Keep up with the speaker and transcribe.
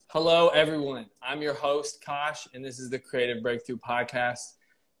Hello, everyone. I'm your host, Kosh, and this is the Creative Breakthrough Podcast.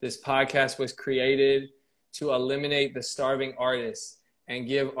 This podcast was created to eliminate the starving artists and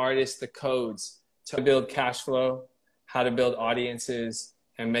give artists the codes to build cash flow, how to build audiences,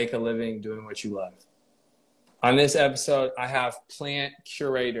 and make a living doing what you love. On this episode, I have plant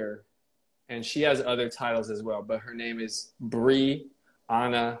curator, and she has other titles as well, but her name is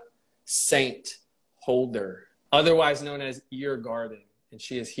Brianna Saint Holder, otherwise known as Eargardn. And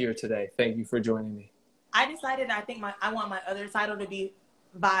she is here today. Thank you for joining me. I decided I want my other title to be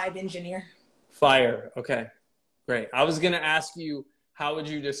vibe engineer. Fire. Okay, great. I was going to ask you, how would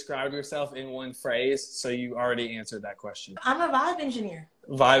you describe yourself in one phrase? So you already answered that question. I'm a vibe engineer.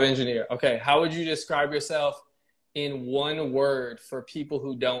 Vibe engineer. Okay. How would you describe yourself in one word for people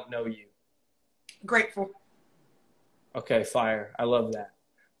who don't know you? Grateful. Okay, fire. I love that.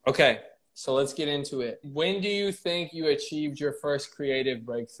 Okay. So let's get into it. When do you think you achieved your first creative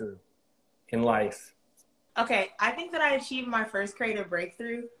breakthrough in life? Okay, I think that I achieved my first creative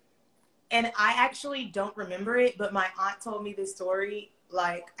breakthrough, and I actually don't remember it, but my aunt told me this story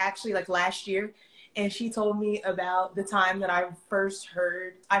actually last year, and she told me about the time that I first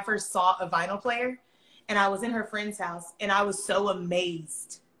saw a vinyl player, and I was in her friend's house, and I was so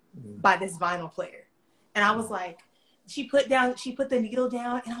amazed by this vinyl player. And I was like, she put the needle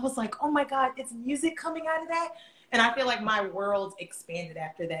down, and I was like, oh my God, it's music coming out of that. And I feel like my world expanded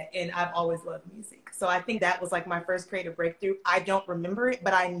after that. And I've always loved music. So I think that was like my first creative breakthrough. I don't remember it,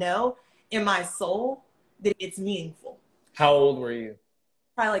 but I know in my soul that it's meaningful. How old were you?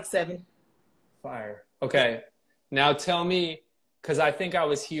 Probably like 7. Fire. Okay. Now tell me, because I think I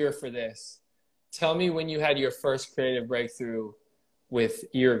was here for this. Tell me when you had your first creative breakthrough with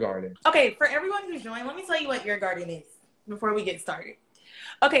Eargardn. Okay, for everyone who's joined, let me tell you what Eargardn is before we get started.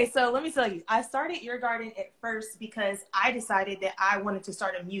 Okay, so let me tell you, I started Eargardn at first because I decided that I wanted to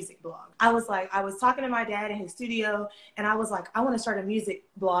start a music blog. I was talking to my dad in his studio, and I was like, I want to start a music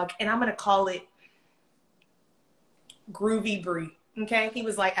blog, and I'm going to call it Groovy Brie. Okay, he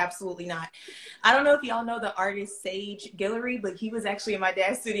was like, absolutely not. I don't know if y'all know the artist Sage Guillory, but he was actually in my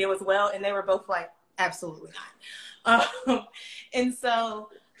dad's studio as well, and they were both like, absolutely not. And so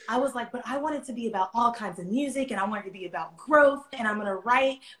I was like, but I want it to be about all kinds of music, and I want it to be about growth, and I'm going to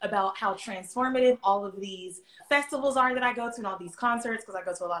write about how transformative all of these festivals are that I go to and all these concerts, because I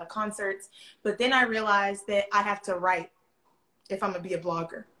go to a lot of concerts. But then I realized that I have to write if I'm going to be a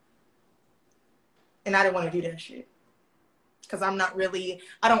blogger. And I didn't want to do that shit, because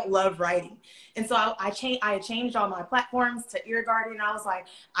I don't love writing. And so I changed all my platforms to Eargardn, and I was like,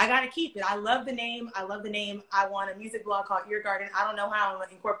 I got to keep it. I love the name. I want a music blog called Eargardn. I don't know how I'm going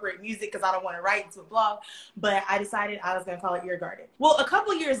to incorporate music because I don't want to write into a blog, but I decided I was going to call it Eargardn. Well, a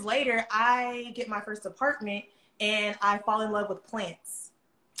couple years later, I get my first apartment, and I fall in love with plants.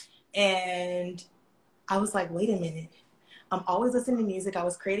 And I was like, wait a minute. I'm always listening to music. I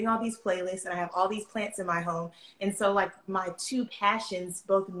was creating all these playlists, and I have all these plants in my home. And so like my two passions,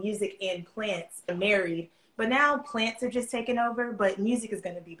 both music and plants, are married. But now plants are just taking over, but music is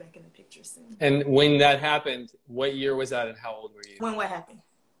going to be back in the picture soon. And when that happened, what year was that and how old were you? When what happened?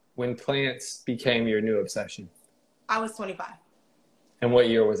 When plants became your new obsession. I was 25. And what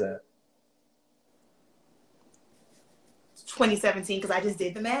year was that? 2017, because I just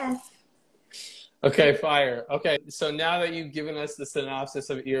did the math. Okay, fire. Okay, so now that you've given us the synopsis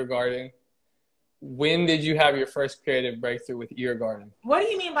of Eargardn, when did you have your first creative breakthrough with Eargardn? What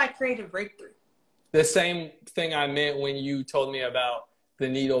do you mean by creative breakthrough? The same thing I meant when you told me about the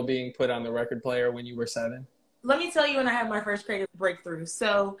needle being put on the record player when you were 7. Let me tell you when I had my first creative breakthrough.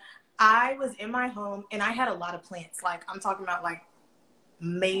 So I was in my home, and I had a lot of plants. Like, I'm talking about like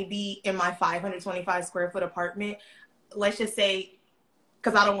maybe in my 525 square foot apartment, let's just say,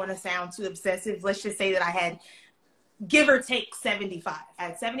 because I don't want to sound too obsessive, let's just say that I had, give or take, 75. I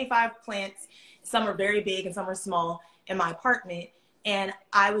had 75 plants. Some are very big and some are small in my apartment. And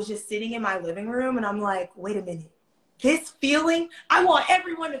I was just sitting in my living room, and I'm like, wait a minute. This feeling, I want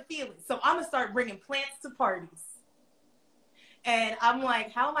everyone to feel it. So I'm going to start bringing plants to parties. And I'm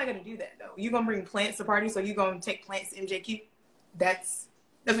like, how am I going to do that, though? You're going to bring plants to parties, so you're going to take plants to MJQ? That's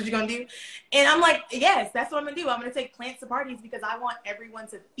what you're going to do? And I'm like, yes, that's what I'm going to do. I'm going to take plants to parties because I want everyone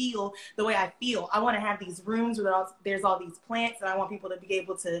to feel the way I feel. I want to have these rooms where there's all these plants, and I want people to be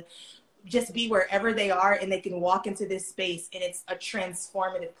able to just be wherever they are, and they can walk into this space, and it's a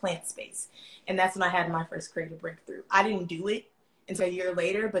transformative plant space. And that's when I had my first creative breakthrough. I didn't do it until a year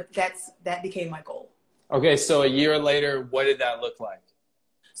later, but that became my goal. Okay, so a year later, what did that look like?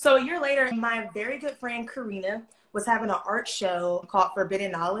 So a year later, my very good friend Karina was having an art show called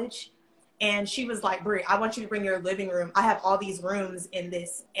Forbidden Knowledge. And she was like, Brie, I want you to bring your living room. I have all these rooms in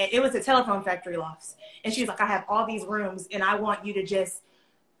this. And it was a telephone factory lofts. And she was like, I have all these rooms and I want you to just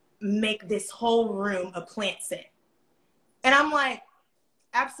make this whole room a plant set. And I'm like,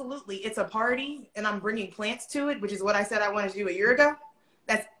 absolutely. It's a party and I'm bringing plants to it, which is what I said I wanted to do a year ago.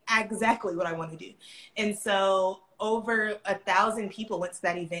 That's exactly what I want to do. And so over 1,000 people went to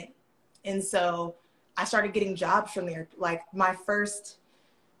that event. And so I started getting jobs from there. Like my first,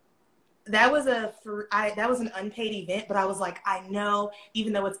 that was an unpaid event, but I was like, I know,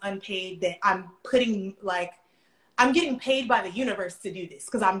 even though it's unpaid, that I'm getting paid by the universe to do this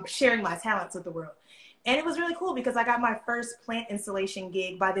because I'm sharing my talents with the world. And it was really cool because I got my first plant installation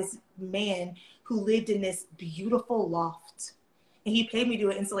gig by this man who lived in this beautiful loft. And he paid me to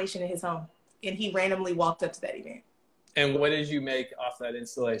do an installation in his home. And he randomly walked up to that event. And what did you make off that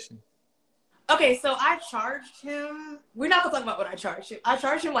installation? Okay, so I charged him. We're not gonna talk about what I charged him. I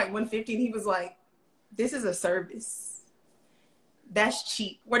charged him like $150, and he was like, "This is a service. That's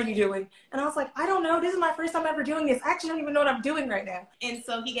cheap. What are you doing?" And I was like, "I don't know. This is my first time ever doing this. I actually don't even know what I'm doing right now." And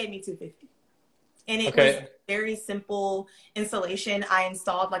so he gave me $250, and it was very simple installation. I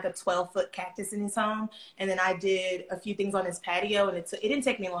installed like a 12-foot cactus in his home, and then I did a few things on his patio, and it didn't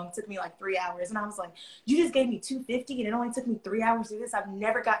take me long. It took me like 3 hours, and I was like, you just gave me $250 and it only took me 3 hours to do this? I've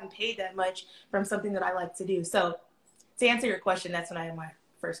never gotten paid that much from something that I like to do. So to answer your question, that's when I had my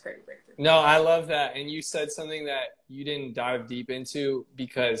first creative breakthrough. No, I love that. And you said something that you didn't dive deep into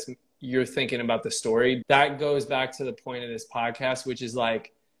because you're thinking about the story. That goes back to the point of this podcast, which is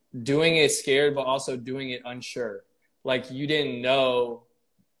like, doing it scared, but also doing it unsure. Like you didn't know.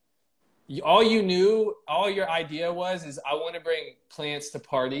 All you knew, all your idea is I want to bring plants to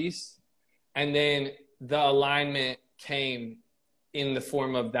parties. And then the alignment came in the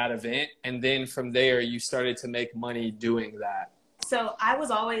form of that event. And then from there, you started to make money doing that. So I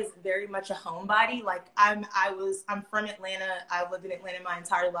was always very much a homebody. Like I'm from Atlanta. I lived in Atlanta my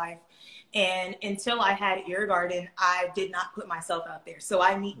entire life. And until I had Eargardn, I did not put myself out there. So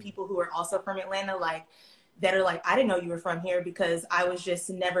I meet people who are also from Atlanta, that are like, I didn't know you were from here because I was just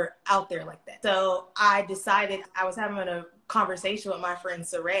never out there like that. So I decided, I was having a conversation with my friend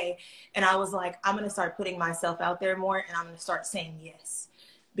Saray, and I was like, I'm going to start putting myself out there more, and I'm going to start saying yes.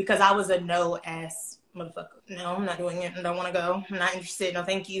 Because I was a no-ass motherfucker. No, I'm not doing it. I don't want to go. I'm not interested. No,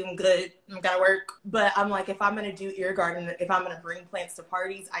 thank you. I'm good. I've got to work. But I'm like, if I'm going to do Eargardn, if I'm going to bring plants to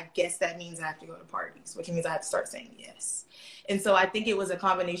parties, I guess that means I have to go to parties, which means I have to start saying yes. And so I think it was a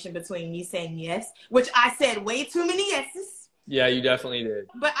combination between me saying yes, which I said way too many yeses. Yeah, you definitely did.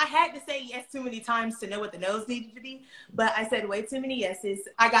 But I had to say yes too many times to know what the no's needed to be. But I said way too many yeses.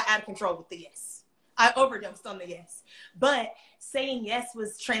 I got out of control with the yes. I overdosed on the yes. But saying yes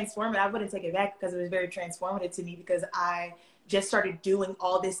was transformative. I wouldn't take it back because it was very transformative to me because I just started doing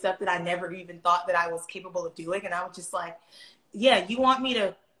all this stuff that I never even thought that I was capable of doing. And I was just like, yeah, you want me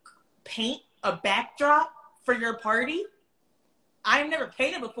to paint a backdrop for your party? I've never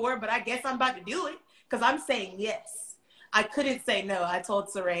painted before, but I guess I'm about to do it because I'm saying yes. I couldn't say no. I told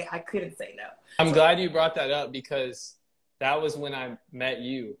Saray I couldn't say no. I'm glad you brought that up because that was when I met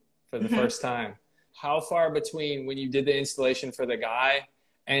you for the first time. How far between when you did the installation for the guy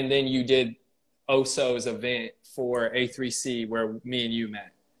and then you did Oso's event for A3C where me and you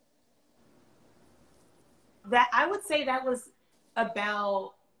met? That I would say that was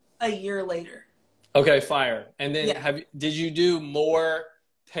about a year later. Okay, fire. And then did you do more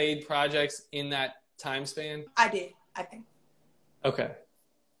paid projects in that time span? I did, I think. Okay.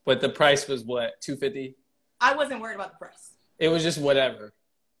 But the price was what, $250? I wasn't worried about the price. It was just whatever.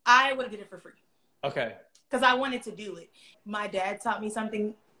 I would have did it for free. Okay. Because I wanted to do it. My dad taught me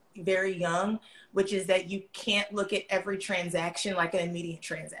something very young, which is that you can't look at every transaction like an immediate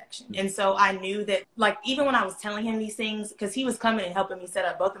transaction. And so I knew that, like, even when I was telling him these things, because he was coming and helping me set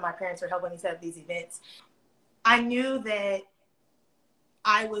up, both of my parents were helping me set up these events, I knew that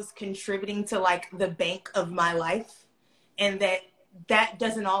I was contributing to, like, the bank of my life, and that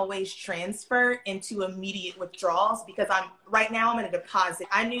doesn't always transfer into immediate withdrawals because right now I'm in a deposit.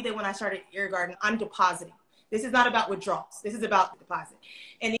 I knew that when I started Eargardn, I'm depositing. This is not about withdrawals. This is about the deposit.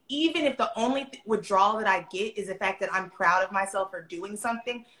 And even if the only withdrawal that I get is the fact that I'm proud of myself for doing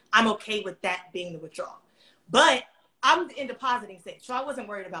something, I'm okay with that being the withdrawal. But I'm in depositing stage, so I wasn't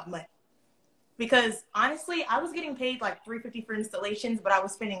worried about money. Because honestly, I was getting paid like $350 for installations, but I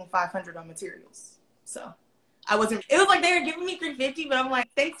was spending $500 on materials. So I wasn't, it was like they were giving me $350, but I'm like,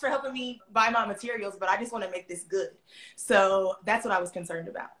 thanks for helping me buy my materials, but I just want to make this good. So that's what I was concerned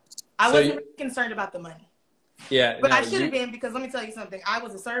about. I wasn't really concerned about the money. Yeah. But I should have been, because let me tell you something. I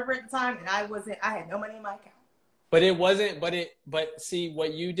was a server at the time and I had no money in my account. But it wasn't, but see,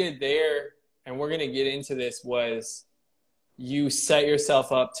 what you did there and we're going to get into this, was you set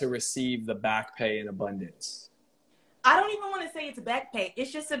yourself up to receive the back pay in abundance. I don't even want to say it's back pay.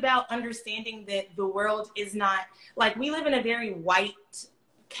 It's just about understanding that the world is not, like, we live in a very white,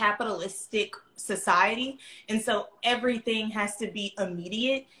 capitalistic society. And so everything has to be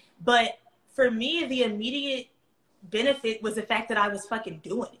immediate. But for me, the immediate benefit was the fact that I was fucking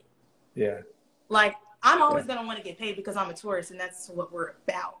doing it. Yeah. Like, I'm always going to want to get paid because I'm a tourist and that's what we're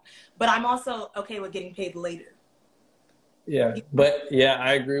about. But I'm also okay with getting paid later. Yeah, but yeah,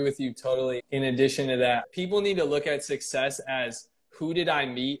 I agree with you totally. In addition to that, people need to look at success as who did I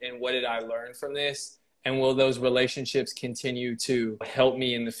meet and what did I learn from this? And will those relationships continue to help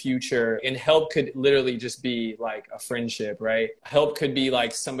me in the future? And help could literally just be like a friendship, right? Help could be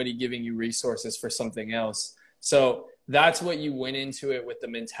like somebody giving you resources for something else. So that's what you went into it with the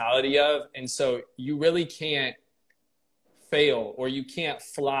mentality of. And so you really can't fail or you can't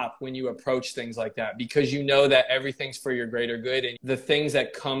flop when you approach things like that, because you know that everything's for your greater good, and the things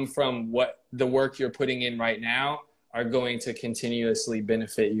that come from what the work you're putting in right now are going to continuously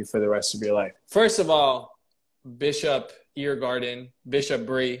benefit you for the rest of your life. First of all, Bishop Eargardn, Bishop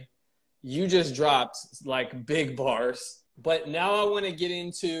Bree, you just dropped like big bars, but now I want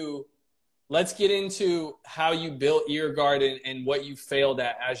to let's get into how you built Eargardn and what you failed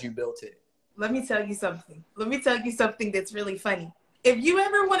at as you built it. Let me tell you something. Let me tell you something that's really funny. If you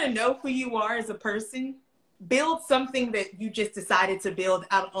ever want to know who you are as a person, build something that you just decided to build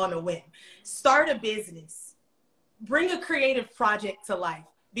out on a whim. Start a business. Bring a creative project to life,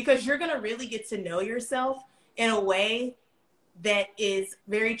 because you're going to really get to know yourself in a way that is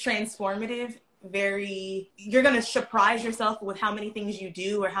very transformative. You're going to surprise yourself with how many things you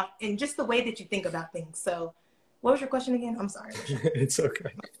do and just the way that you think about things. So what was your question again? I'm sorry. It's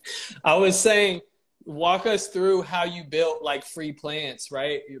okay. I was saying, walk us through how you built like Free Plants,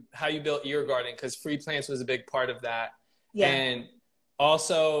 right? How you built Eargardn, because Free Plants was a big part of that. Yeah. And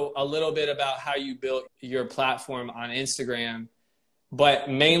also a little bit about how you built your platform on Instagram.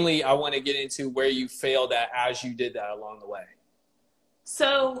 But mainly I want to get into where you failed at as you did that along the way.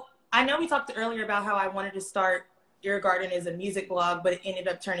 So I know we talked earlier about how I wanted to start Eargardn as a music blog, but it ended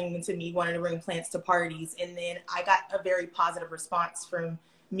up turning into me wanting to bring plants to parties. And then I got a very positive response from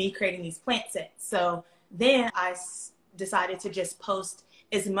me creating these plant sets. So then I decided to just post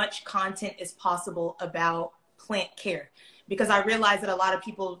as much content as possible about plant care, because I realized that a lot of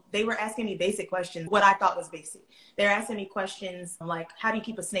people, they were asking me basic questions, what I thought was basic. They're asking me questions like, how do you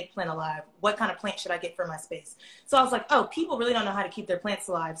keep a snake plant alive? What kind of plant should I get for my space? So I was like, oh, people really don't know how to keep their plants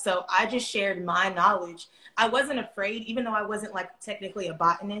alive. So I just shared my knowledge. I wasn't afraid, even though I wasn't like technically a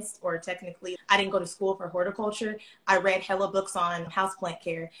botanist, or technically I didn't go to school for horticulture. I read hella books on houseplant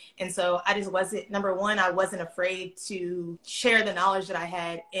care. And so I just wasn't, number one, I wasn't afraid to share the knowledge that I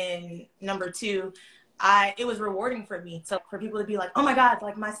had. And number two, it was rewarding for me. So for people to be like, oh my God,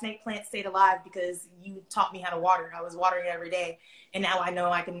 like my snake plant stayed alive because you taught me how to water. I was watering it every day. And now I know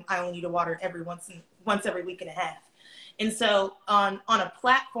I only need to water it once every week and a half. And so on a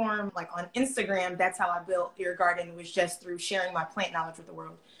platform like on Instagram, that's how I built Eargardn, was just through sharing my plant knowledge with the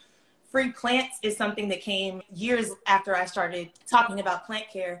world. Free Plants is something that came years after I started talking about plant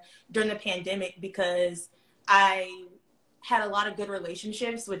care during the pandemic, because I had a lot of good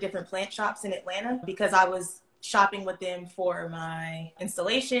relationships with different plant shops in Atlanta, because I was shopping with them for my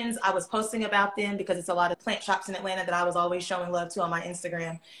installations. I was posting about them because it's a lot of plant shops in Atlanta that I was always showing love to on my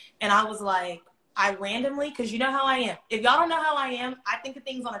Instagram. And I was like, I randomly, because you know how I am. If y'all don't know how I am, I think of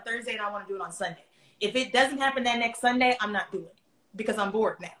things on a Thursday and I want to do it on Sunday. If it doesn't happen that next Sunday, I'm not doing it, because I'm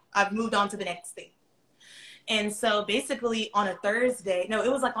bored now. I've moved on to the next thing. And so basically on a Thursday, no,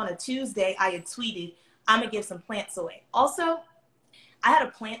 it was like on a Tuesday, I had tweeted, I'm gonna give some plants away. Also, I had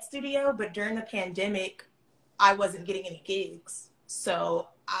a plant studio, but during the pandemic, I wasn't getting any gigs. So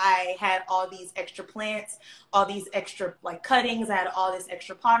I had all these extra plants, all these extra like cuttings. I had all this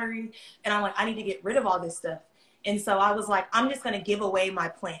extra pottery. And I'm like, I need to get rid of all this stuff. And so I was like, I'm just going to give away my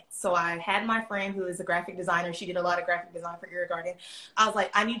plants. So I had my friend who is a graphic designer. She did a lot of graphic design for Eargardn. I was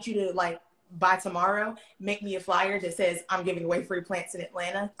like, I need you to like, by tomorrow, make me a flyer that says I'm giving away free plants in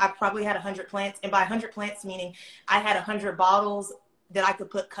Atlanta. I probably had 100 plants. And by 100 plants, meaning I had 100 bottles that I could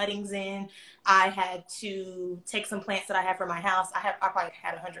put cuttings in. I had to take some plants that I had for my house. I probably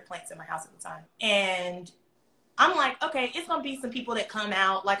had 100 plants in my house at the time. And I'm like, okay, it's going to be some people that come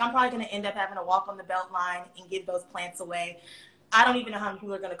out. Like, I'm probably going to end up having to walk on the belt line and give those plants away. I don't even know how many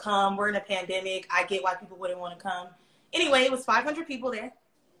people are going to come. We're in a pandemic. I get why people wouldn't want to come. Anyway, it was 500 people there.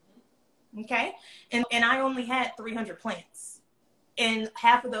 Okay. And I only had 300 plants. And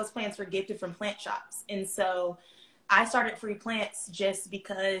half of those plants were gifted from plant shops. And so I started Free Plants just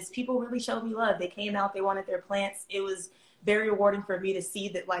because people really showed me love. They came out, they wanted their plants. It was very rewarding for me to see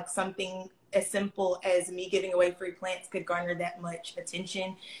that like something as simple as me giving away free plants could garner that much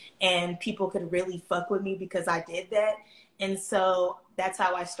attention, and people could really fuck with me because I did that. And so that's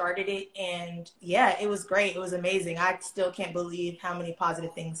how I started it. And yeah, it was great. It was amazing. I still can't believe how many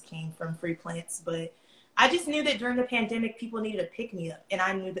positive things came from Free Plants, but I just knew that during the pandemic, people needed to pick me up, and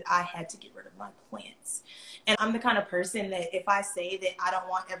I knew that I had to get rid of my plants. And I'm the kind of person that if I say that I don't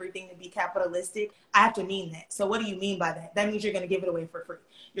want everything to be capitalistic, I have to mean that. So what do you mean by that? That means you're going to give it away for free.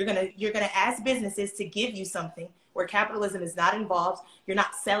 You're going to ask businesses to give you something where capitalism is not involved. You're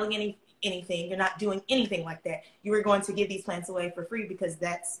not selling anything. You're not doing anything like that. You are going to give these plants away for free because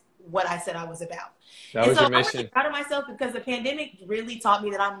that's what I said I was about. That was your mission. I'm really proud of myself because the pandemic really taught me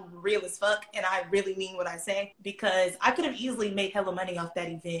that I'm real as fuck and I really mean what I say, because I could have easily made hella money off that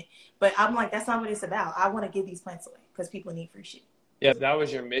event, but I'm like, that's not what it's about. I want to give these plants away because people need free shit. Yeah, that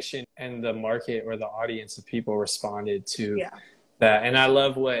was your mission, and the market or the audience of people responded to that. And I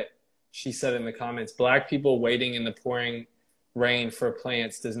love what she said in the comments. Black people waiting in the pouring rain for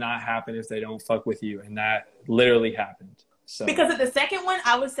plants does not happen if they don't fuck with you. And that literally happened. So. Because of the second one,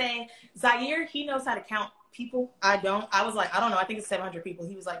 I would say Zaire, he knows how to count people. I don't. I was like, I don't know. I think it's 700 people.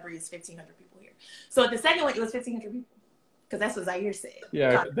 He was like, Bree, it's 1,500 people here. So at the second one, it was 1,500 people. Because that's what Zaire said.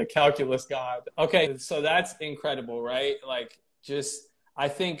 Yeah, the calculus god. Okay, so that's incredible, right? Like, just, I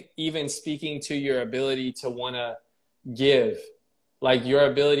think even speaking to your ability to want to give, like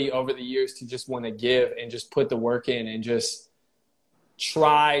your ability over the years to just want to give and just put the work in and just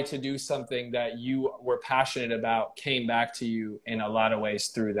try to do something that you were passionate about came back to you in a lot of ways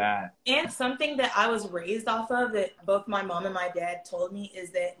through that. And something that I was raised off of that both my mom and my dad told me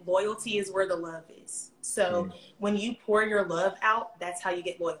is that loyalty is where the love is. So when you pour your love out, that's how you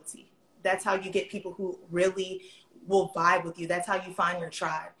get loyalty. That's how you get people who really will vibe with you. That's how you find your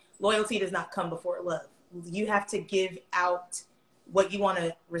tribe. Loyalty does not come before love. You have to give out what you want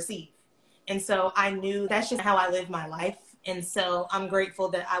to receive. And so I knew that's just how I live my life. And so I'm grateful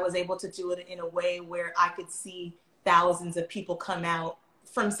that I was able to do it in a way where I could see thousands of people come out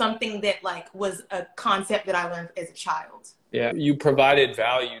from something that like was a concept that I learned as a child. Yeah, you provided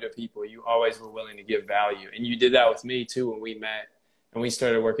value to people. You always were willing to give value. And you did that with me too when we met and we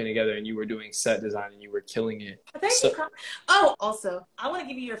started working together, and you were doing set design and you were killing it. Thank you. Oh, also, I want to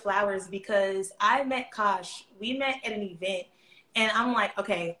give you your flowers because I met Kosh. We met at an event and I'm like,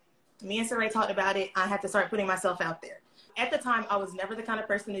 okay, me and Saray talked about it. I have to start putting myself out there. At the time, I was never the kind of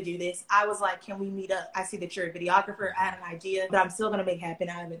person to do this. I was like, can we meet up? I see that you're a videographer. I had an idea that I'm still going to make happen.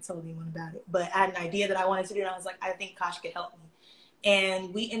 I haven't told anyone about it, but I had an idea that I wanted to do. And I was like, I think Kosh could help me.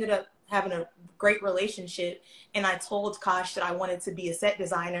 And we ended up having a great relationship. And I told Kosh that I wanted to be a set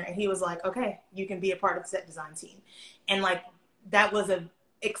designer. And he was like, okay, you can be a part of the set design team. And like, that was a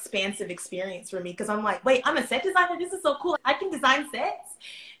expansive experience for me. Cause I'm like, wait, I'm a set designer. This is so cool. I can design sets.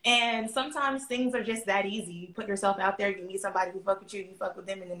 And sometimes things are just that easy. You put yourself out there, you meet somebody who fuck with you, you fuck with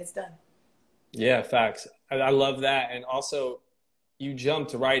them, and then it's done. Yeah, facts. I love that. And also, you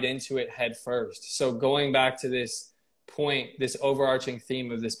jumped right into it head first. So going back to this point, this overarching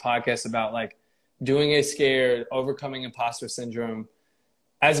theme of this podcast about like doing it scared, overcoming imposter syndrome,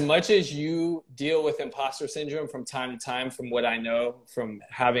 as much as you deal with imposter syndrome from time to time, from what I know from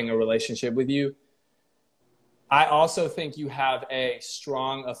having a relationship with you, I also think you have a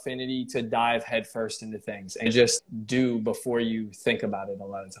strong affinity to dive headfirst into things and just do before you think about it a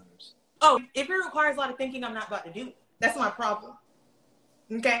lot of times. Oh, if it requires a lot of thinking, I'm not about to do it. That's my problem.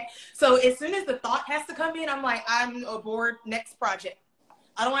 Okay? So as soon as the thought has to come in, I'm like, I'm aboard, next project.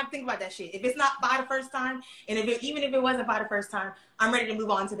 I don't want to think about that shit. If it's not by the first time, and even if it wasn't by the first time, I'm ready to move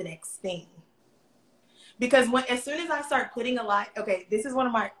on to the next thing. Because as soon as I start putting a lot, okay, this is one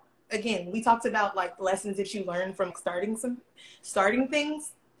of my, again, we talked about like lessons that you learn from starting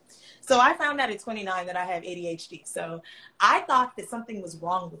things. So I found out at 29 that I have ADHD. So I thought that something was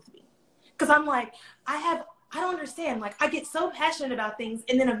wrong with me. Cause I'm like, I don't understand. Like I get so passionate about things.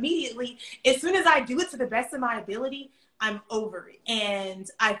 And then immediately, as soon as I do it to the best of my ability, I'm over it. And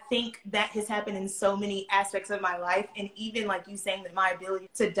I think that has happened in so many aspects of my life. And even like you saying that my ability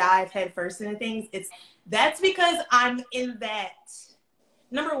to dive headfirst into things, that's because I'm in that.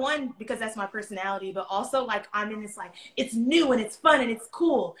 Number one, because that's my personality, but also like I'm in this like, it's new and it's fun and it's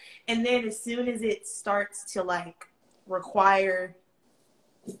cool. And then as soon as it starts to like require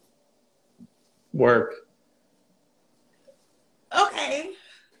work. Okay.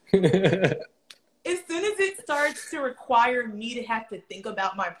 As soon as it starts to require me to have to think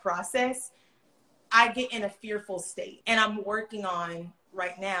about my process, I get in a fearful state. And I'm working on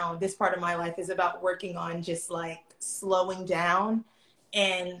right now, this part of my life is about working on just like slowing down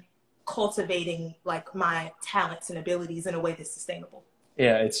and cultivating like my talents and abilities in a way that's sustainable.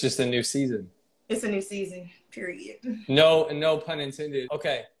 Yeah, it's just a new season. It's a new season, period. No pun intended.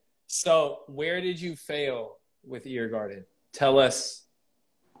 Okay, so where did you fail with Eargardn? Tell us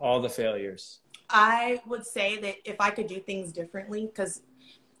all the failures. I would say that if I could do things differently, because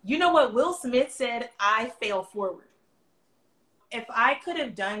you know what Will Smith said, I fail forward. If I could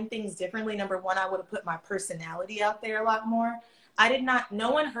have done things differently, number one, I would have put my personality out there a lot more.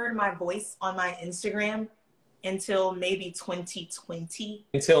 No one heard my voice on my Instagram until maybe 2020.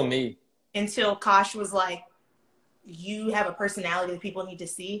 Until me. Until Kosh was like, you have a personality that people need to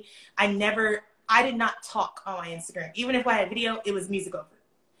see. I did not talk on my Instagram. Even if I had video, it was music over.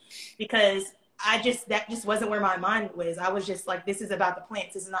 Because that just wasn't where my mind was. I was just like, this is about the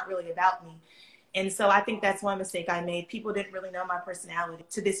plants. This is not really about me. And so I think that's one mistake I made. People didn't really know my personality.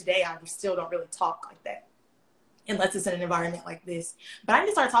 To this day, I still don't really talk like that unless it's in an environment like this. But I need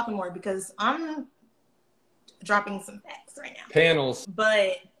to start talking more because I'm dropping some facts right now. Panels.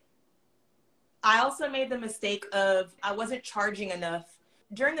 But I also made the mistake of I wasn't charging enough.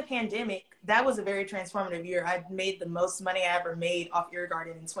 During the pandemic, that was a very transformative year. I made the most money I ever made off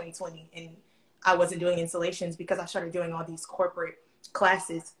Eargardn in 2020. And I wasn't doing installations because I started doing all these corporate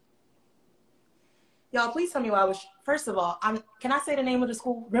classes. Y'all, please tell me why first of all, can I say the name of the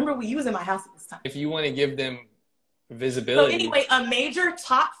school? Remember, you was in my house at this time. If you want to give them visibility. So anyway, a major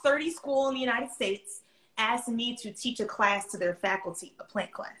top 30 school in the United States asked me to teach a class to their faculty, a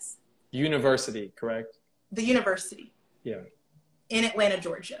plant class. University, correct? The university. Yeah. In Atlanta,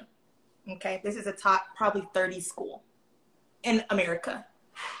 Georgia. Okay, this is a top probably 30 school in America.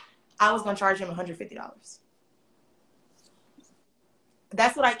 I was going to charge them $150.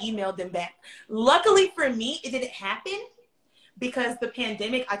 That's what I emailed them back. Luckily for me, it didn't happen because the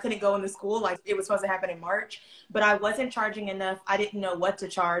pandemic, I couldn't go into school. Like it was supposed to happen in March, but I wasn't charging enough. I didn't know what to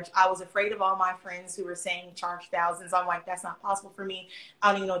charge. I was afraid of all my friends who were saying charge thousands. I'm like, that's not possible for me. I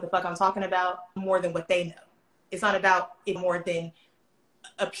don't even know what the fuck I'm talking about more than what they know. It's not about it more than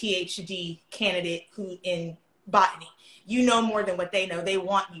a PhD candidate who in botany. You know more than what they know. They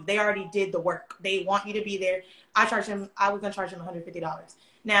want you. They already did the work. They want you to be there. I was going to charge them $150.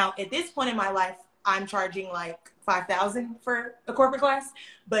 Now, at this point in my life, I'm charging like $5,000 for a corporate class,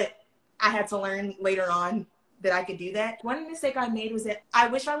 but I had to learn later on that I could do that. One mistake I made was that I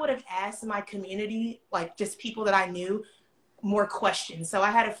wish I would have asked my community, like just people that I knew, more questions. So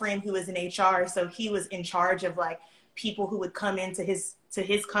I had a friend who was in HR, so he was in charge of like people who would come into his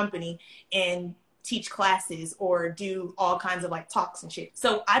company and teach classes or do all kinds of like talks and shit.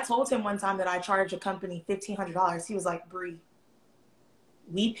 So I told him one time that I charged a company $1,500. He was like, Bree,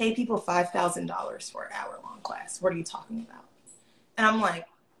 we pay people $5,000 for an hour-long class. What are you talking about? And I'm like,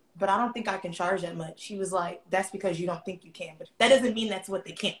 but I don't think I can charge that much. He was like, that's because you don't think you can. But that doesn't mean that's what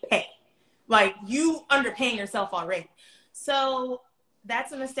they can't pay. Like, you underpaying yourself already. So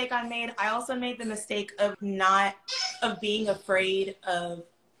that's a mistake I made. I also made the mistake of being afraid of,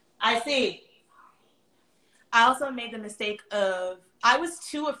 I also made the mistake of, I was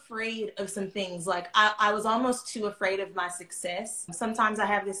too afraid of some things. Like I was almost too afraid of my success. Sometimes I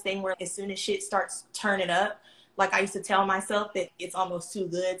have this thing where as soon as shit starts turning up, like I used to tell myself that it's almost too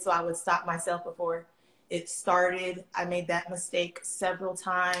good. So I would stop myself before it started. I made that mistake several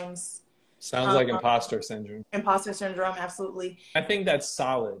times. Sounds like imposter syndrome. Imposter syndrome, absolutely. I think that's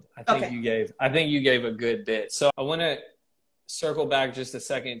solid. I think you gave a good bit. So I want to circle back just a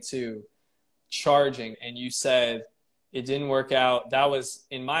second to charging. And you said it didn't work out. That was,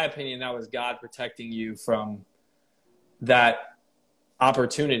 in my opinion, that was God protecting you from that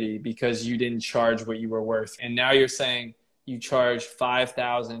opportunity because you didn't charge what you were worth. And now you're saying you charge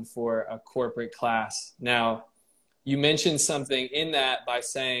 $5,000 for a corporate class. Now, you mentioned something in that by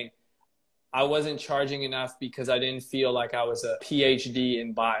saying, I wasn't charging enough because I didn't feel like I was a PhD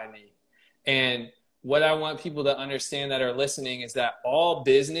in botany. And what I want people to understand that are listening is that all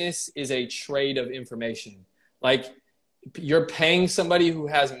business is a trade of information. Like, you're paying somebody who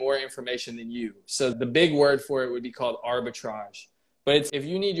has more information than you. So the big word for it would be called arbitrage. But it's, if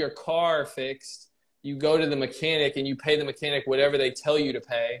you need your car fixed, you go to the mechanic and you pay the mechanic whatever they tell you to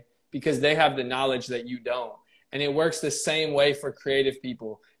pay because they have the knowledge that you don't. And it works the same way for creative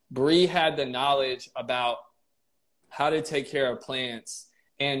people. Bree had the knowledge about how to take care of plants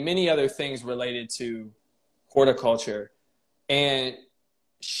and many other things related to horticulture. And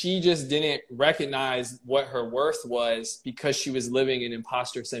she just didn't recognize what her worth was because she was living in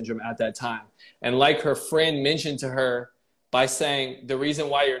imposter syndrome at that time. And like her friend mentioned to her by saying, the reason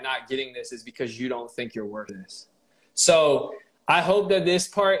why you're not getting this is because you don't think you're worth this. So I hope that this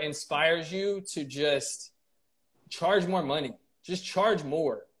part inspires you to just charge more money. Just charge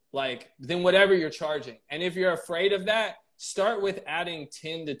more, like, than whatever you're charging. And if you're afraid of that, start with adding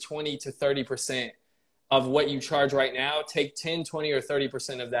 10 to 20 to 30% of what you charge right now. Take 10, 20, or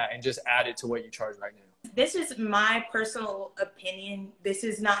 30% of that and just add it to what you charge right now. This is my personal opinion. This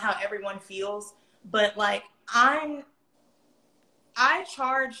is not how everyone feels, but like I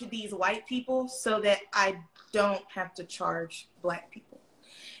charge these white people so that I don't have to charge black people.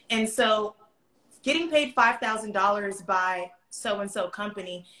 And so getting paid $5,000 by so-and-so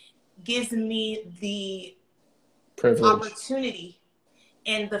company gives me the Privilege. opportunity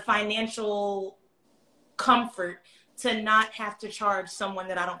and the financial comfort to not have to charge someone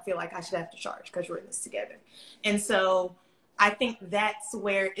that I don't feel like I should have to charge because we're in this together. And so I think that's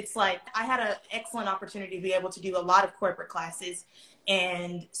where it's like I had an excellent opportunity to be able to do a lot of corporate classes.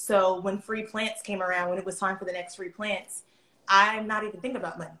 And so when free plants came around, when it was time for the next free plants, I'm not even thinking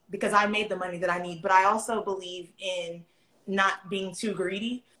about money because I made the money that I need. But I also believe in not being too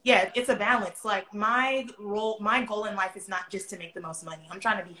greedy. Yeah, it's a balance. Like my goal in life is not just to make the most money. I'm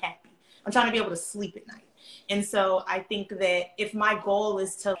trying to be happy. I'm trying to be able to sleep at night. And so I think that if my goal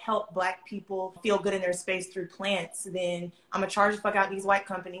is to help black people feel good in their space through plants, then I'm gonna charge the fuck out these white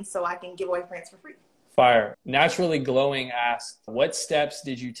companies so I can give away plants for free. Fire. Naturally Glowing asked, what steps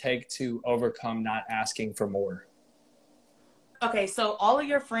did you take to overcome not asking for more? Okay, so all of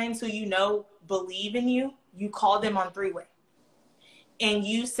your friends who you know believe in you, you call them on three-way. And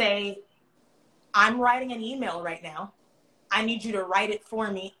you say, I'm writing an email right now. I need you to write it for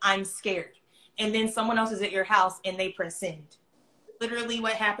me. I'm scared. And then someone else is at your house and they press send. Literally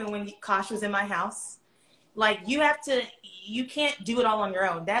what happened when Kosh was in my house. Like you can't do it all on your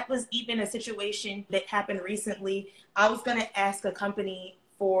own. That was even a situation that happened recently. I was going to ask a company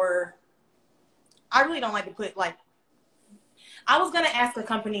for, I really don't like to put like, I was going to ask a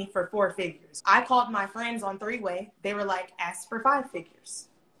company for 4 figures. I called my friends on three-way. They were like, ask for 5 figures.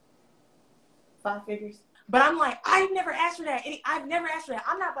 5 figures. But I'm like, I've never asked for that. I've never asked for that.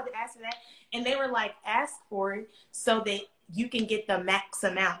 I'm not about to ask for that. And they were like, ask for it so that you can get the max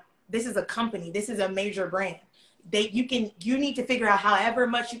amount. This is a company. This is a major brand. You need to figure out however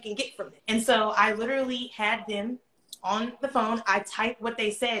much you can get from it. And so I literally had them on the phone. I typed what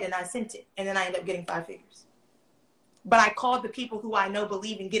they said and I sent it. And then I ended up getting 5 figures. But I called the people who I know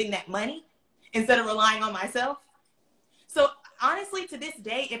believe in getting that money instead of relying on myself. So honestly, to this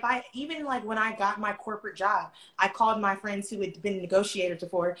day, even like when I got my corporate job, I called my friends who had been negotiators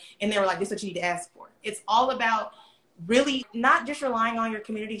before, and they were like, this is what you need to ask for. It's all about really not just relying on your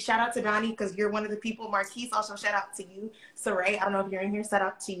community. Shout out to Donnie, because you're one of the people. Marquise, also shout out to you. Saray, I don't know if you're in here, shout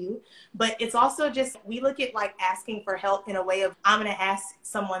out to you. But it's also just, we look at like asking for help in a way of, I'm going to ask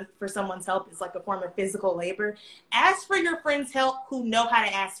someone for someone's help. It's like a form of physical labor. Ask for your friends' help who know how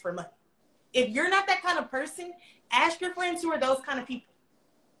to ask for money. If you're not that kind of person, ask your friends who are those kind of people.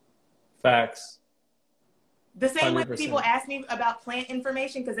 Facts. The same 100%. way people ask me about plant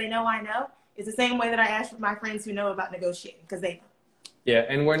information because they know I know, is the same way that I ask my friends who know about negotiating because they know. Yeah,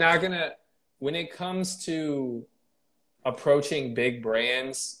 and we're not going to, when it comes to approaching big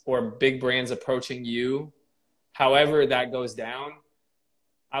brands or big brands approaching you, however that goes down,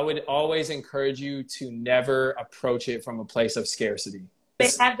 I would always encourage you to never approach it from a place of scarcity. They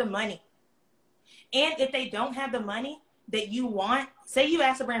have the money. And if they don't have the money that you want, say you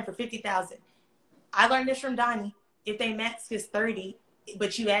ask a brand for $50,000. I learned this from Donnie. If they max is 30,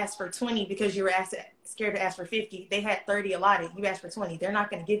 but you asked for 20 because you were scared to ask for 50, they had 30 allotted. You asked for 20. They're not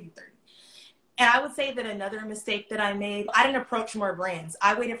going to give you 30. And I would say that another mistake that I made, I didn't approach more brands.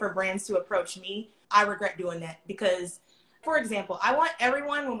 I waited for brands to approach me. I regret doing that because, for example, I want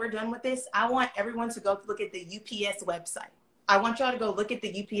everyone, when we're done with this, I want everyone to go look at the UPS website. I want y'all to go look at the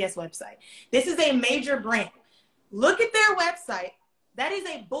UPS website. This is a major brand. Look at their website. That is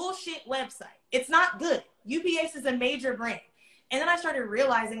a bullshit website. It's not good. UPS is a major brand. And then I started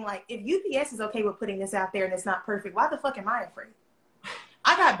realizing, like, if UPS is okay with putting this out there and it's not perfect, why the fuck am I afraid?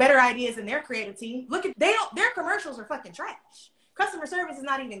 I got better ideas in their creative team. Look at, their commercials are fucking trash. Customer service is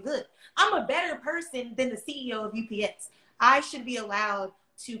not even good. I'm a better person than the CEO of UPS. I should be allowed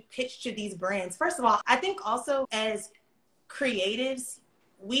to pitch to these brands. First of all, I think also as creatives,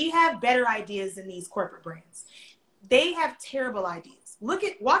 we have better ideas than these corporate brands. They have terrible ideas.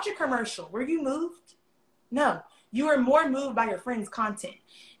 Watch a commercial. Were you moved? No. You are more moved by your friends' content.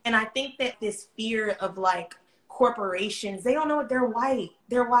 And I think that this fear of like corporations, they don't know what they're white.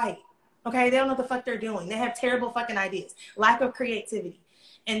 They're white. Okay. They don't know what the fuck they're doing. They have terrible fucking ideas, lack of creativity.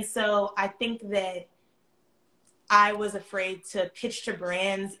 And so I think that I was afraid to pitch to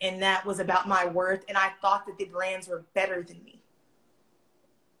brands, and that was about my worth. And I thought that the brands were better than me.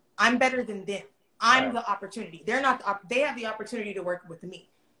 I'm better than them. I'm the opportunity. They're not. They have the opportunity to work with me.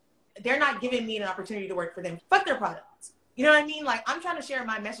 They're not giving me an opportunity to work for them. Fuck their products. You know what I mean? Like, I'm trying to share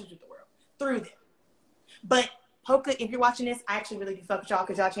my message with the world through them. But Hoka, if you're watching this, I actually really do fuck with y'all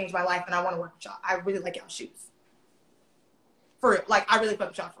because y'all changed my life and I want to work with y'all. I really like y'all shoes. For real. Like, I really fuck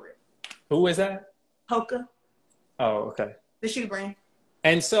with y'all for real. Who is that? Hoka. Oh, okay. The shoe brand.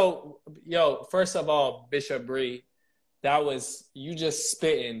 And so, yo, first of all, Bishop Bree, that was, you just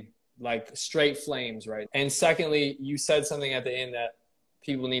spitting like straight flames, right? And secondly, you said something at the end that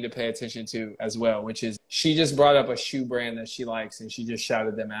people need to pay attention to as well, which is she just brought up a shoe brand that she likes and she just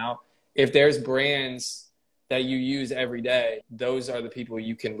shouted them out. If there's brands that you use every day, those are the people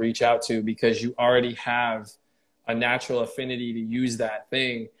you can reach out to because you already have a natural affinity to use that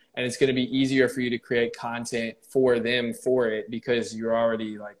thing. And it's going to be easier for you to create content for them for it because you're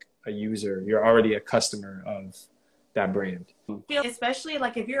already like a user. You're already a customer of that brand. Especially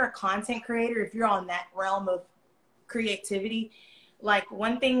like if you're a content creator, if you're on that realm of creativity, like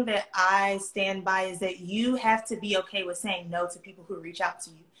one thing that I stand by is that you have to be okay with saying no to people who reach out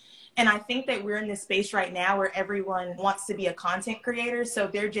to you. And I think that we're in this space right now where everyone wants to be a content creator. So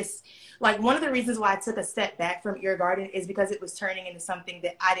they're just like, one of the reasons why I took a step back from Eargardn is because it was turning into something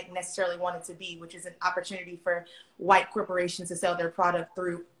that I didn't necessarily want it to be, which is an opportunity for white corporations to sell their product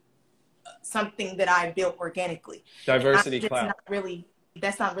through something that I built organically. Diversity clout.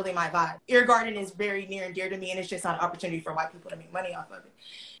 That's not really my vibe. Eargardn is very near and dear to me, and it's just not an opportunity for white people to make money off of it.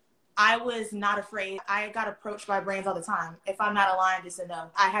 I was not afraid. I got approached by brands all the time. If I'm not aligned, it's a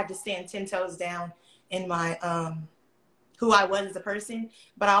no. I had to stand 10 toes down in my who I was as a person,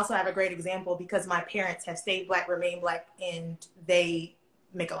 but I also have a great example because my parents have stayed black, remained black, and they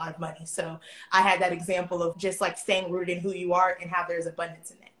make a lot of money. So I had that example of just like staying rooted in who you are and how there's abundance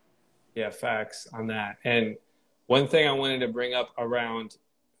in that. Yeah, facts on that. And one thing I wanted to bring up around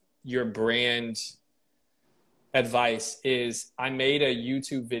your brand advice is I made a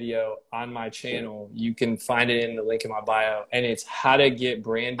YouTube video on my channel. You can find it in the link in my bio. And it's how to get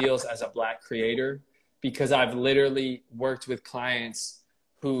brand deals as a black creator, because I've literally worked with clients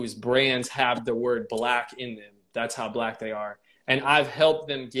whose brands have the word black in them. That's how black they are. And I've helped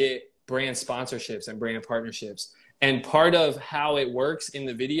them get brand sponsorships and brand partnerships. And part of how it works in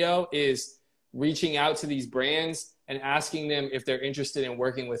the video is reaching out to these brands and asking them if they're interested in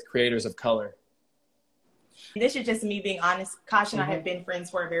working with creators of color. This is just me being honest. Kosh and I have been friends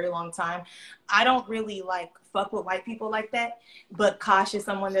for a very long time. I don't really like fuck with white people like that, but Kosh is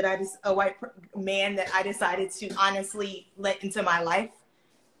someone that a white man that I decided to honestly let into my life.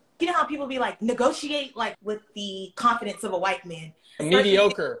 You know how people be like, negotiate like with the confidence of a white man.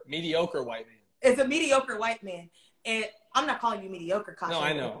 Mediocre white man. It's a mediocre white man. And I'm not calling you mediocre, Kosh. No,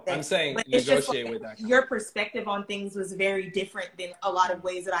 I know. I'm saying negotiate with that. Your perspective on things was very different than a lot of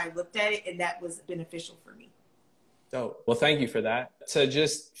ways that I looked at it, and that was beneficial for me. Dope. Well, thank you for that. To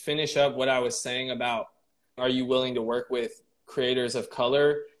just finish up what I was saying about, are you willing to work with creators of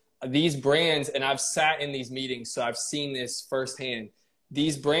color? These brands, and I've sat in these meetings, so I've seen this firsthand.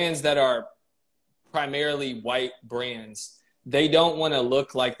 These brands that are primarily white brands, they don't want to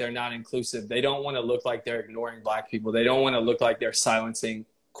look like they're not inclusive. They don't want to look like they're ignoring black people. They don't want to look like they're silencing,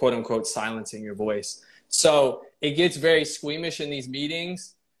 quote unquote, silencing your voice. So it gets very squeamish in these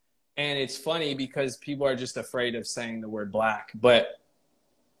meetings. And it's funny because people are just afraid of saying the word black. But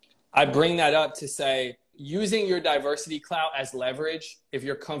I bring that up to say, using your diversity clout as leverage, if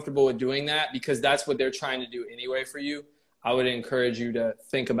you're comfortable with doing that, because that's what they're trying to do anyway for you, I would encourage you to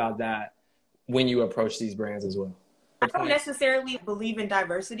think about that when you approach these brands as well. I don't necessarily believe in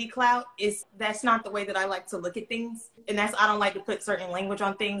diversity clout. That's not the way that I like to look at things. And I don't like to put certain language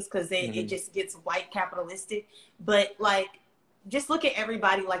on things because then it just gets white capitalistic. But like, just look at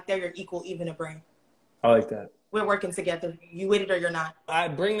everybody like they're your equal, even a brand. I like that. We're working together. You with it or you're not. I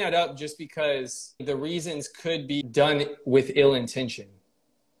bring that up just because the reasons could be done with ill intention.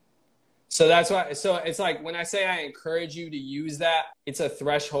 So that's why, so it's like when I say I encourage you to use that, it's a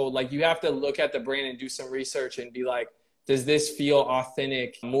threshold. Like you have to look at the brand and do some research and be like, does this feel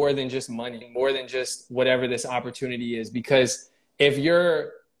authentic more than just money, more than just whatever this opportunity is? Because if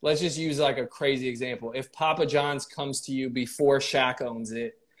you're, let's just use like a crazy example. If Papa John's comes to you before Shaq owns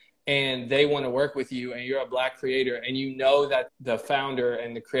it and they want to work with you and you're a black creator and you know that the founder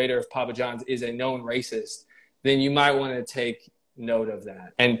and the creator of Papa John's is a known racist, then you might want to take note of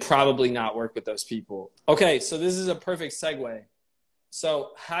that and probably not work with those people. Okay, so this is a perfect segue.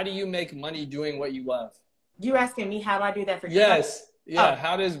 So how do you make money doing what you love? You asking me how do I do that for you? Yes. Yeah. Oh.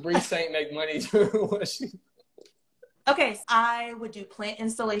 How does Bree Saint make money doing what she... Okay, so I would do plant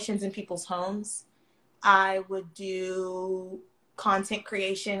installations in people's homes. I would do content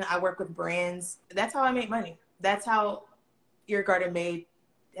creation. I work with brands. That's how I make money. That's how Eargardn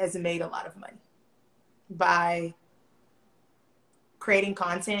has made a lot of money, by creating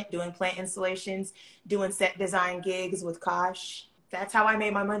content, doing plant installations, doing set design gigs with Kosh. That's how I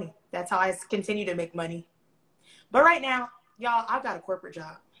made my money. That's how I continue to make money. But right now, y'all, I've got a corporate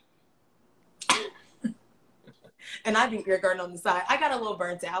job. And I do Eargardn on the side. I got a little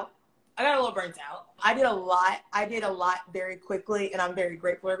burnt out. I did a lot very quickly, and I'm very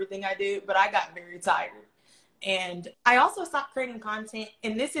grateful for everything I did, but I got very tired. And I also stopped creating content.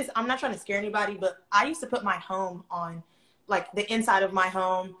 And this is, I'm not trying to scare anybody, but I used to put my home on, like the inside of my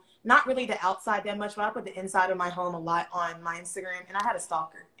home, not really the outside that much, but I put the inside of my home a lot on my Instagram. And I had a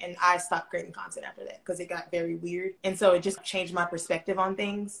stalker, and I stopped creating content after that because it got very weird. And so it just changed my perspective on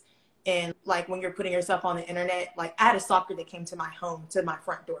things. And like when you're putting yourself on the internet, like I had a stalker that came to my home, to my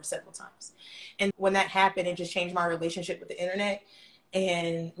front door several times. And when that happened, it just changed my relationship with the internet.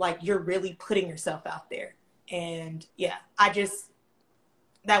 And like, you're really putting yourself out there. And yeah,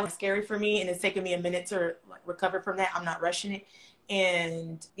 that was scary for me. And it's taken me a minute to like recover from that. I'm not rushing it.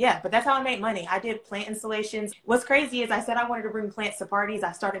 And yeah, but that's how I made money. I did plant installations. What's crazy is I said I wanted to bring plants to parties.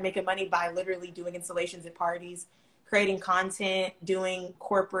 I started making money by literally doing installations at parties, creating content, doing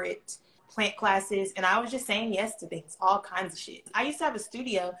corporate plant classes. And I was just saying yes to things, all kinds of shit. I used to have a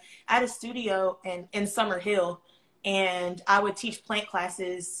studio. I had a studio in Summer Hill, and I would teach plant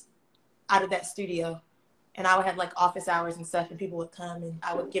classes out of that studio. And I would have like office hours and stuff, and people would come and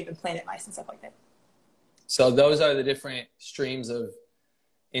I would give them plant advice and stuff like that. So those are the different streams of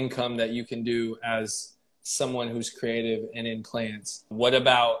income that you can do as someone who's creative and in plants. What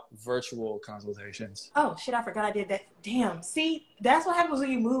about virtual consultations? Oh shit, I forgot I did that. Damn. See, that's what happens when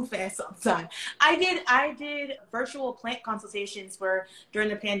you move fast sometimes. I did virtual plant consultations during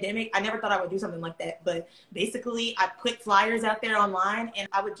the pandemic. I never thought I would do something like that, but basically I put flyers out there online, and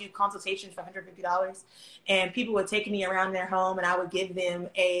I would do consultations for $150, and people would take me around their home, and I would give them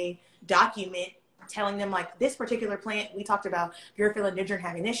a document telling them like, this particular plant, we talked about your philodendron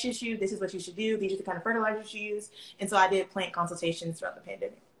having this issue, this is what you should do, these are the kind of fertilizers you use. And so I did plant consultations throughout the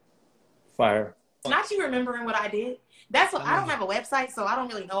pandemic. Fire. Not you remembering what I did. That's what I don't have a website, so I don't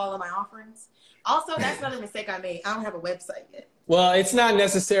really know all of my offerings. Also, that's another mistake I made. I don't have a website yet. Well, it's not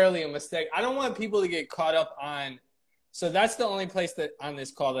necessarily a mistake. I don't want people to get caught up on, so that's the only place that on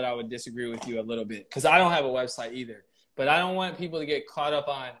this call that I would disagree with you a little bit, because I don't have a website either. But I don't want people to get caught up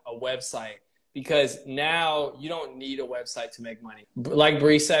on a website, because now you don't need a website to make money. Like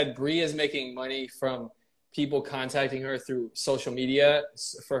Bree said, Bree is making money from people contacting her through social media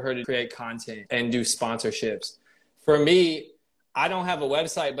for her to create content and do sponsorships. For me, I don't have a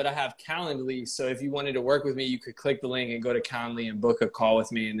website, but I have Calendly. So if you wanted to work with me, you could click the link and go to Calendly and book a call with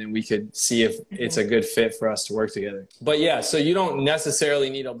me, and then we could see if it's a good fit for us to work together. But yeah, so you don't necessarily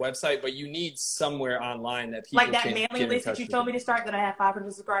need a website, but you need somewhere online that people like that can mailing list that you told me to start, that I have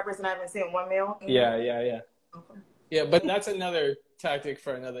 500 subscribers and I haven't sent one mail. Yeah. Okay. Yeah, but that's another tactic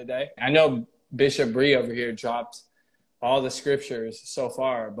for another day. I know Bishop Bree over here dropped all the scriptures so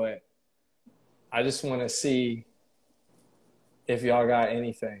far, but I just want to see if y'all got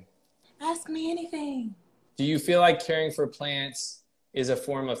anything. Ask me anything. Do you feel like caring for plants is a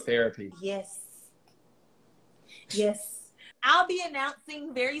form of therapy? Yes. I'll be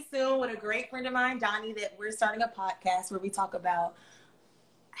announcing very soon with a great friend of mine, Donnie, that we're starting a podcast where we talk about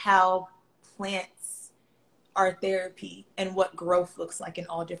how plants are therapy and what growth looks like in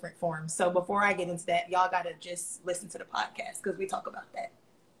all different forms. So before I get into that, y'all got to just listen to the podcast because we talk about that.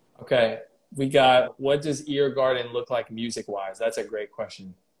 Okay. We got, what does Eargardn look like music-wise? That's a great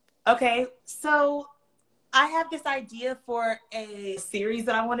question. Okay, so I have this idea for a series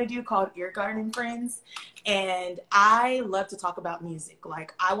that I want to do called Eargardn Friends. And I love to talk about music.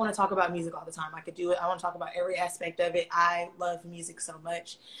 Like, I want to talk about music all the time. I could do it. I want to talk about every aspect of it. I love music so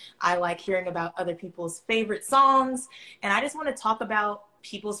much. I like hearing about other people's favorite songs. And I just want to talk about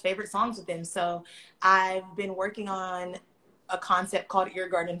people's favorite songs with them. So I've been working on a concept called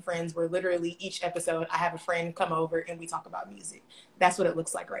Eargardn Friends, where literally each episode I have a friend come over and we talk about music. That's what it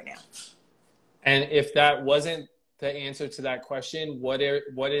looks like right now. And if that wasn't the answer to that question, what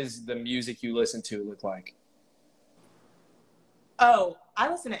is the music you listen to look like? Oh, I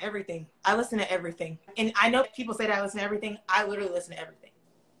listen to everything. And I know people say that I listen to everything. I literally listen to everything.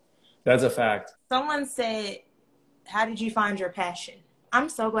 That's a fact. Someone said, how did you find your passion? I'm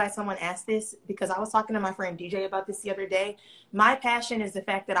so glad someone asked this, because I was talking to my friend DJ about this the other day. My passion is the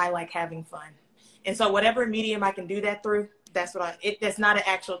fact that I like having fun. And so whatever medium I can do that through, That's that's not an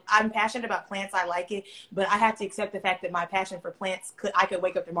actual, I'm passionate about plants. I like it, but I have to accept the fact that my passion for plants I could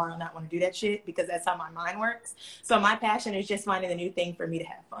wake up tomorrow and not want to do that shit because that's how my mind works. So my passion is just finding a new thing for me to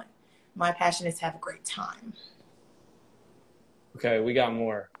have fun. My passion is to have a great time. Okay, we got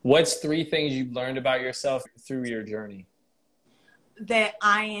more. What's 3 things you've learned about yourself through your journey? That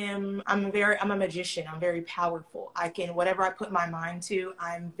I'm a magician. I'm very powerful. Whatever I put my mind to,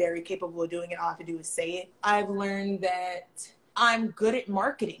 I'm very capable of doing it. All I have to do is say it. I've learned that I'm good at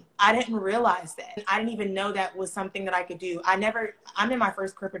marketing. I didn't realize that. I didn't even know that was something that I could do. I'm in my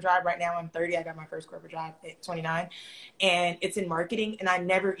first corporate job right now. I'm 30. I got my first corporate job at 29 and it's in marketing. And I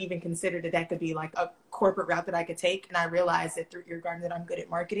never even considered that could be like a corporate route that I could take. And I realized that through Eargardn that I'm good at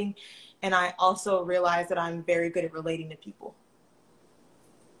marketing. And I also realized that I'm very good at relating to people.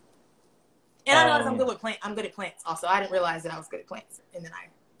 And I noticed I'm good at plants also. I didn't realize that I was good at plants. And then I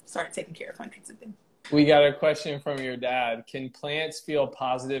started taking care of hundreds of them. We got a question from your dad. Can plants feel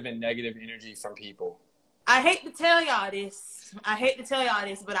positive and negative energy from people? I hate to tell y'all this.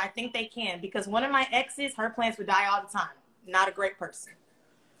 But I think they can because one of my exes, her plants would die all the time. Not a great person.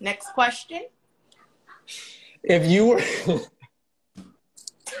 Next question. If you were...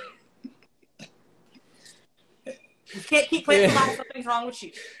 You can't keep plants alive. Something's wrong with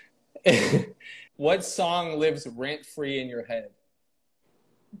you. What song lives rent-free in your head?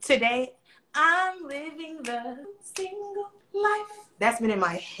 Today, I'm living the single life. That's been in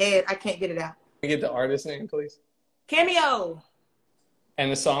my head. I can't get it out. Can you get the artist name, please? Cameo.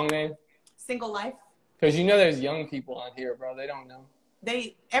 And the song name? Single Life. Because you know there's young people on here, bro. They don't know.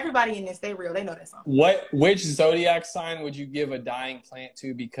 Everybody in this, they real. They know that song. Which zodiac sign would you give a dying plant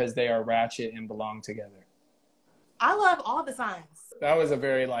to because they are ratchet and belong together? I love all the signs. That was a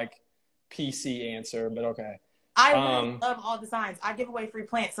very PC answer, but okay. I really love all the signs. I give away free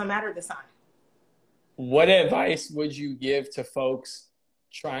plants, no matter the sign. What advice would you give to folks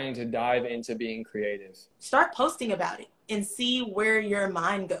trying to dive into being creative? Start posting about it and see where your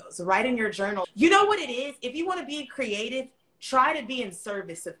mind goes. Write in your journal. You know what it is? If you want to be creative, try to be in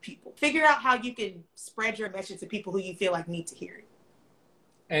service of people. Figure out how you can spread your message to people who you feel like need to hear it.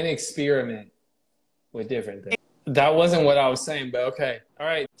 And experiment with different things. That wasn't what I was saying, but okay. All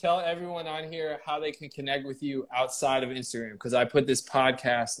right. Tell everyone on here how they can connect with you outside of Instagram, because I put this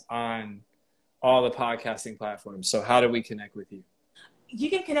podcast on all the podcasting platforms. So how do we connect with you? You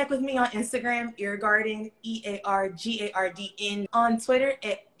can connect with me on Instagram, Eargardn, EARGARDN, on Twitter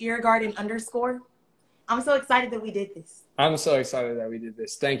at Eargardn_. I'm so excited that we did this. I'm so excited that we did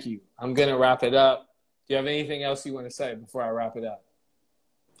this. Thank you. I'm going to wrap it up. Do you have anything else you want to say before I wrap it up?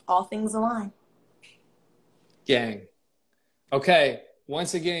 All things align. Gang. Okay.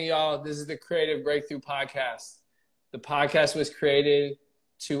 Once again, y'all, this is the Creative Breakthrough Podcast. The podcast was created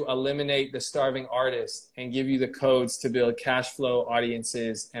to eliminate the starving artist and give you the codes to build cash flow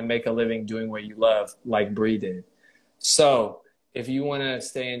audiences and make a living doing what you love, like Bree did. So if you want to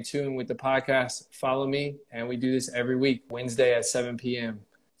stay in tune with the podcast, follow me. And we do this every week, Wednesday at 7 p.m.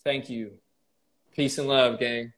 Thank you. Peace and love, gang.